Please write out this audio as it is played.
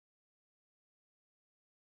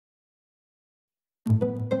What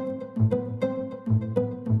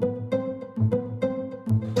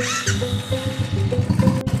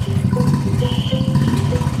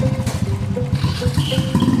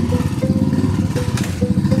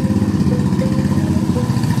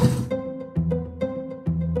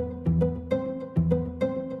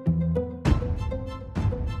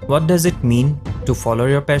does it mean to follow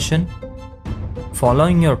your passion?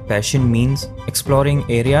 Following your passion means exploring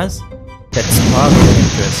areas that spark your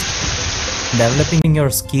interest, developing your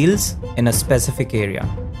skills in a specific area,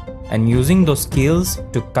 and using those skills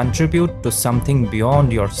to contribute to something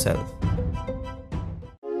beyond yourself.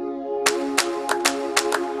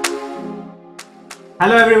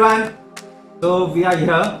 Hello everyone! So we are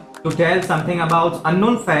here to tell something about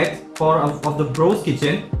unknown facts of the Bros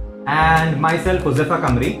Kitchen, and myself Huzefa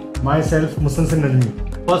Kamri. Myself Muslim Najmi.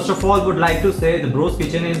 First of all, would like to say the Bros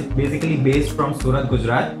Kitchen is basically based from Surat,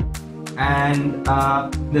 Gujarat, and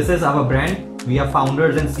this is our brand. We are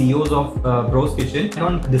founders and CEOs of Bros Kitchen. And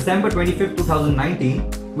on December 25th,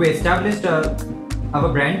 2019, we established our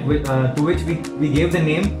brand to which we gave the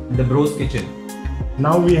name the Bros Kitchen.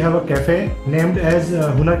 Now we have a cafe named as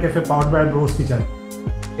Hunar Cafe, powered by Bros Kitchen.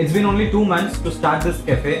 It's been only 2 months to start this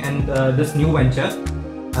cafe and this new venture.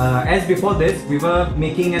 As before this, we were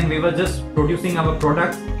making and we were just producing our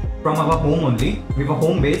products from our home only. We were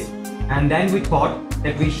home based, and then we thought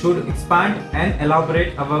that we should expand and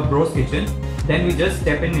elaborate our Bros Kitchen. Then we just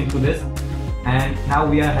step into this, and now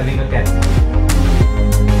we are having a cafe.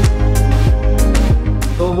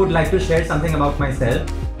 So would like to share something about myself,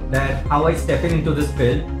 that how I step into this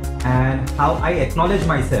field and how I acknowledge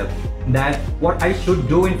myself that what I should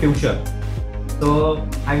do in future. So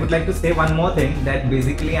I would like to say one more thing, that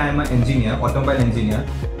basically I am an engineer, automobile engineer.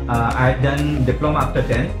 I had done diploma after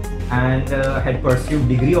 10th and had pursued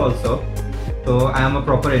degree also. So I am a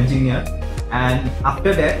proper engineer, and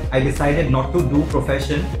after that I decided not to do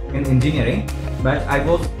profession in engineering, but I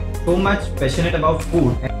was so much passionate about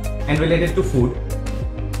food and related to food.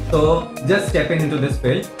 So just stepping into this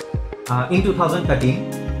field. In 2013,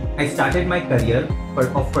 I started my career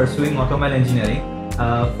of pursuing automobile engineering.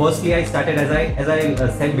 Firstly, I started as I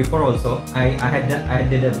said before also. I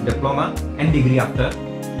did a diploma and degree after.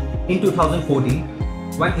 In 2014,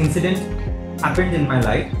 one incident happened in my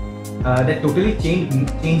life that totally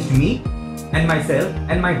changed me and myself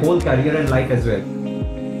and my whole career and life as well.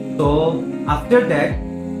 So after that,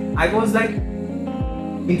 I was like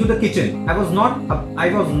into the kitchen. I was not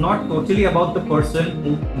totally about the person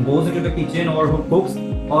who goes into the kitchen or who cooks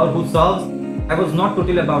or who serves. I was not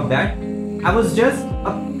totally about that. I was just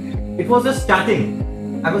it was just starting.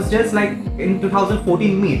 I was just like in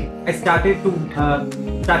 2014 meet. I started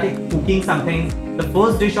cooking something. The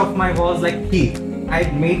first dish of mine was like kheer. I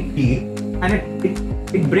made kheer, and it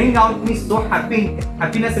bring out me so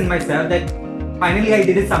happiness in myself that finally I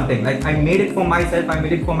did it something. Like I made it for myself. I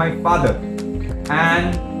made it for my father,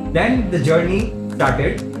 and then the journey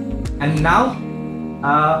started. And now,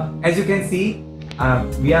 as you can see,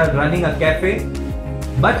 we are running a cafe.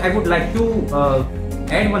 But I would like to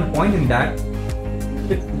add one point in that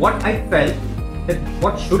what I felt, that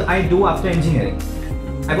what should I do after engineering.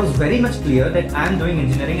 I was very much clear that I am doing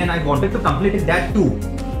engineering and I wanted to complete that too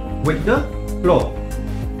with the flow.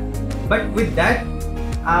 But with that,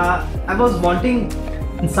 I was wanting,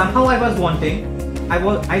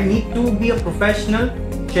 I need to be a professional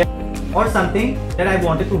chef or something, that I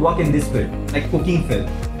wanted to work in this field, like cooking field.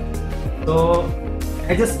 So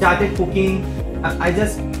I just started cooking. I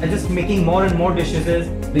just making more and more dishes.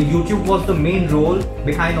 The YouTube was the main role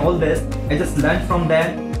behind all this. I just learned from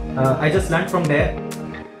there.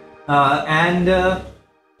 And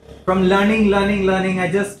from learning, I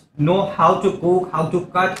just know how to cook, how to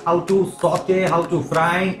cut, how to saute, how to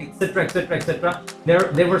fry, etc.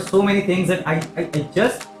 There were so many things that I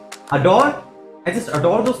just adore. I just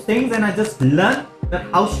adore those things, and I just learn that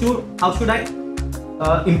how should I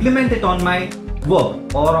implement it on my work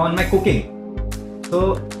or on my cooking.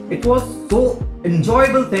 So it was so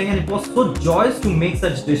enjoyable thing, and it was so joyous to make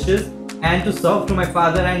such dishes and to serve to my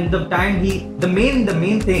father. And the main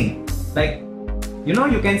thing, like, you know,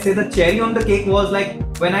 you can say the cherry on the cake was like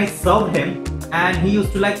when I served him, and he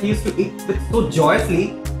used to eat it so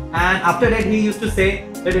joyously. And after that, he used to say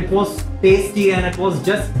that it was tasty and it was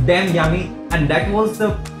just damn yummy. And that was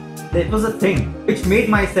the thing which made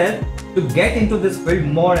myself to get into this field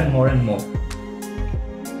more and more and more.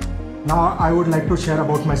 Now I would like to share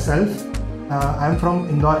about myself. I am from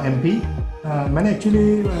Indore, MP. मैंने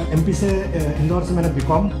actually MP से इंदौर से मैंने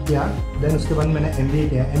BCom किया, then उसके बाद मैंने MBA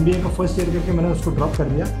किया. MBA का फर्स्ट ईयर करके मैंने उसको ड्रॉप कर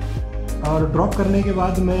दिया, और ड्रॉप करने के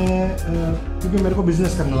बाद मैं क्योंकि मेरे को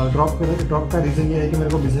बिज़नेस करना था, ड्रॉप का रीज़न ये है कि मेरे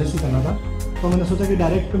को बिज़नेस ही करना था. तो मैंने सोचा कि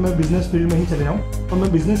डायरेक्ट मैं बिज़नेस फील्ड में ही चले जाऊँ। तो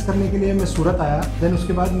मैं बिज़नेस करने के लिए मैं सूरत आया। देन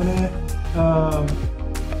उसके बाद मैंने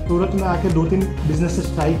सूरत में आके 2-3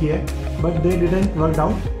 बिजनेसेस ट्राई किए, but they didn't work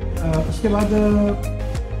out. उसके बाद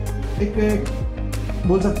एक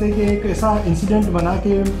बोल सकते हैं कि एक ऐसा इंसिडेंट बना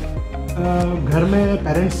कि घर में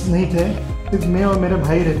पेरेंट्स नहीं थे, सिर्फ मैं और मेरे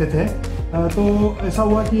भाई रहते थे। तो ऐसा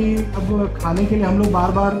हुआ कि अब खाने के लिए हम लोग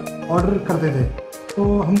बार बार ऑर्डर करते थे, तो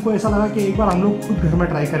हमको ऐसा लगा कि एक बार हम लोग खुद घर में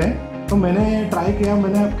ट्राई करें। तो मैंने ट्राई किया,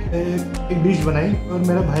 मैंने एक डिश बनाई और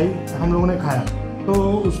मेरा भाई हम लोगों ने खाया, तो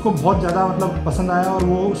उसको बहुत ज़्यादा मतलब पसंद आया और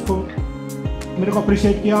वो उसको मेरे को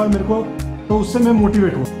अप्रिशिएट किया और मेरे को, तो उससे मैं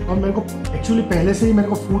मोटिवेट हुआ। और मेरे को एक्चुअली पहले से ही मेरे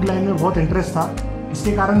को फूड लाइन में बहुत इंटरेस्ट था,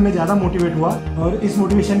 इसके कारण मैं ज़्यादा मोटिवेट हुआ और इस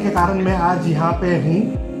मोटिवेशन के कारण मैं आज यहाँ पे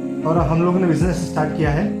हूँ और हम लोगों ने बिजनेस स्टार्ट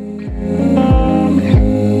किया है।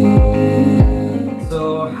 So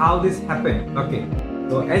how this happened? Okay.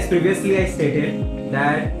 So as previously I stated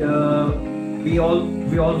that we all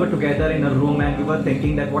were together in a room and we were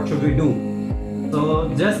thinking that what should we do. So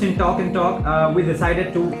just in talk, we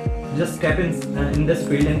decided to just step in this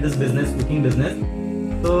field, in this business, cooking business.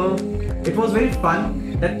 So it was very fun.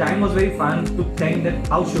 That time was very fun to think that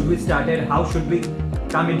how should we start it, how should we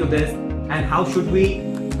come into this, and how should we,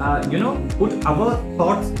 put our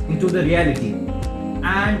thoughts into the reality.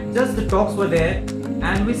 And just the talks were there,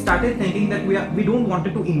 and we started thinking that we don't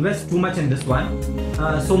wanted to invest too much in this one.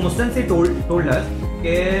 So Mustan se told us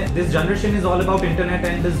that this generation is all about internet,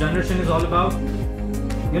 and this generation is all about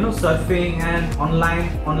surfing and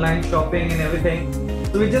online shopping and everything.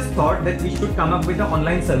 So we just thought that we should come up with an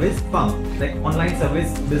online service firm, like online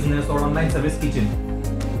service business or online service kitchen.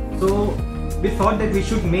 So we thought that we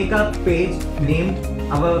should make a page named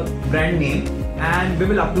our brand name, and we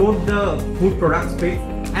will upload the food products pics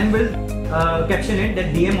and we'll caption it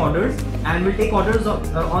that DM orders, and we'll take orders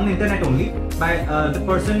on the internet only by the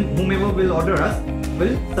person whomever will order us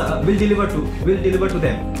will deliver to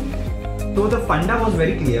them. So the funda was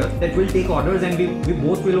very clear that we'll take orders and we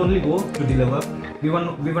both will only go to deliver.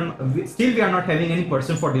 Still we are not having any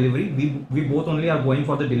person for delivery. We both only are going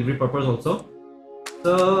for the delivery purpose also.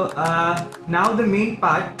 So now the main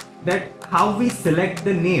part, that how we select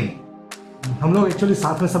the name. हम लोग actually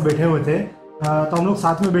साथ में सब बैठे हुए थे, तो हम लोग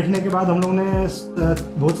साथ में बैठने के बाद हम लोग ने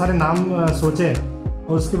बहुत सारे नाम सोचे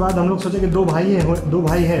और उसके बाद हम लोग सोचे कि दो भाई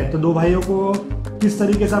हैं तो दो भाइयों को किस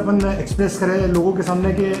तरीके से अपन एक्सप्रेस करें लोगों के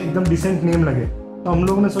सामने कि एकदम डिसेंट नेम लगे। तो हम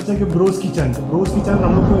लोगों ने सोचा कि ब्रोस किचन हम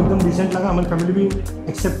लोग को एकदम डिसेंट लगा, हमारी फैमिली भी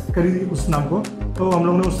एक्सेप्ट करी उस नाम को। तो हम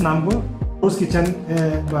लोग ने उस नाम को ब्रोस किचन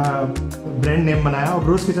ब्रांड नेम बनाया और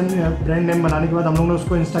ब्रोस किचन ब्रांड नेम बनाने के बाद हम लोग ने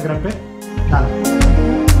उसको इंस्टाग्राम पे डाला।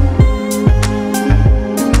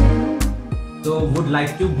 So would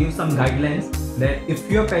like to give some guidelines that if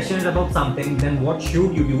you are passionate about something, then what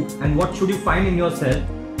should you do and what should you find in yourself,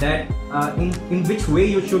 that in which way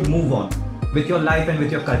you should move on with your life and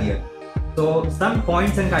with your career. So some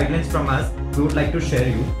points and guidelines from us we would like to share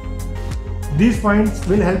you. These points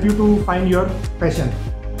will help you to find your passion.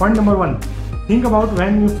 Point number 1, think about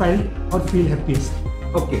when you felt or feel happiest.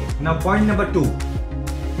 Okay, now point number 2,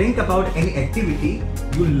 think about any activity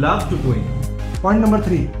you love to doing. Point number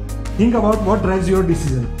 3, think about what drives your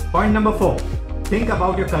decision. Point number 4, think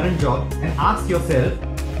about your current job and ask yourself,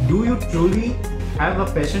 do you truly have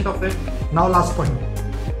a passion of it? Now last point,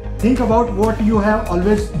 think about what you have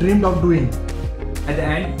always dreamed of doing. At the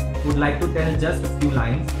end, would like to tell just a few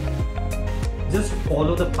lines. Just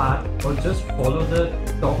follow the path or just follow the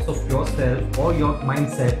talks of yourself or your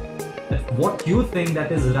mindset, that what you think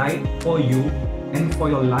that is right for you and for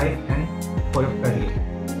your life and for your career.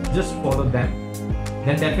 Just follow them.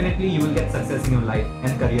 Then definitely you will get success in your life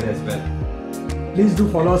and career as well. Please do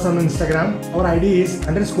follow us on Instagram. Our ID is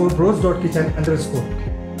 _bros.kitchen_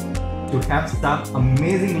 to have some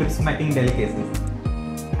amazing lip smacking delicacies.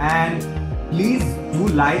 And please do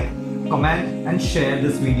like, comment and share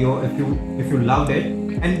this video if you loved it,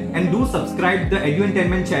 and do subscribe the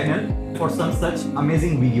Eduentainment channel for some such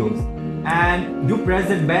amazing videos, and do press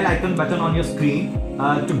that bell icon button on your screen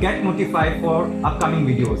to get notified for upcoming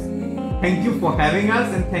videos. Thank you for having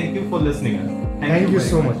us and thank you for listening us. Thank you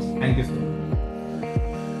so much. Thank you so much.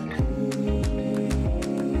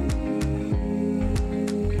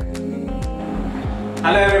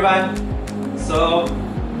 Hello everyone. So,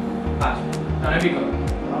 તમે બી કરો.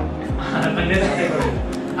 બંને સાથે કરો.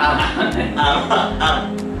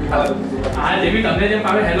 હા જે બી તમને જેમ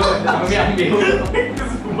આવે હેલો તમે બી આમ બેહો.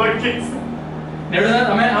 Super kids. નેડો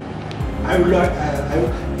તમે I would like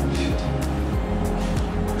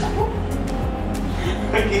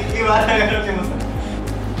કેટલી વાર આવ્યો કે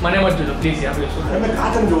મને મત જોજો પ્લીઝ યાર. मैं कहाँ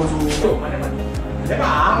तक जोड़ दूँ? મને મત देखा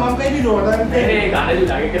आम कहीं भी रोता है अरे गाने जो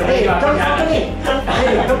लागे अरे एकदम नहीं अरे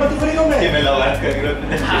एकदम मत करी तो मैं मैं बात कर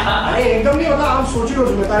रहा अरे एकदम नहीं मतलब आप सोच लो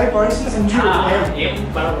मैं तारे पॉइंट्स में समझी लो ये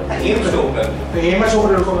बराबर हूं एम शो कर ये मैं शो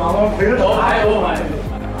कर रहा हूं हम फिर ओ भाई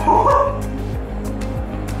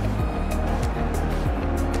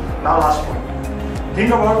now last point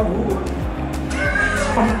think about who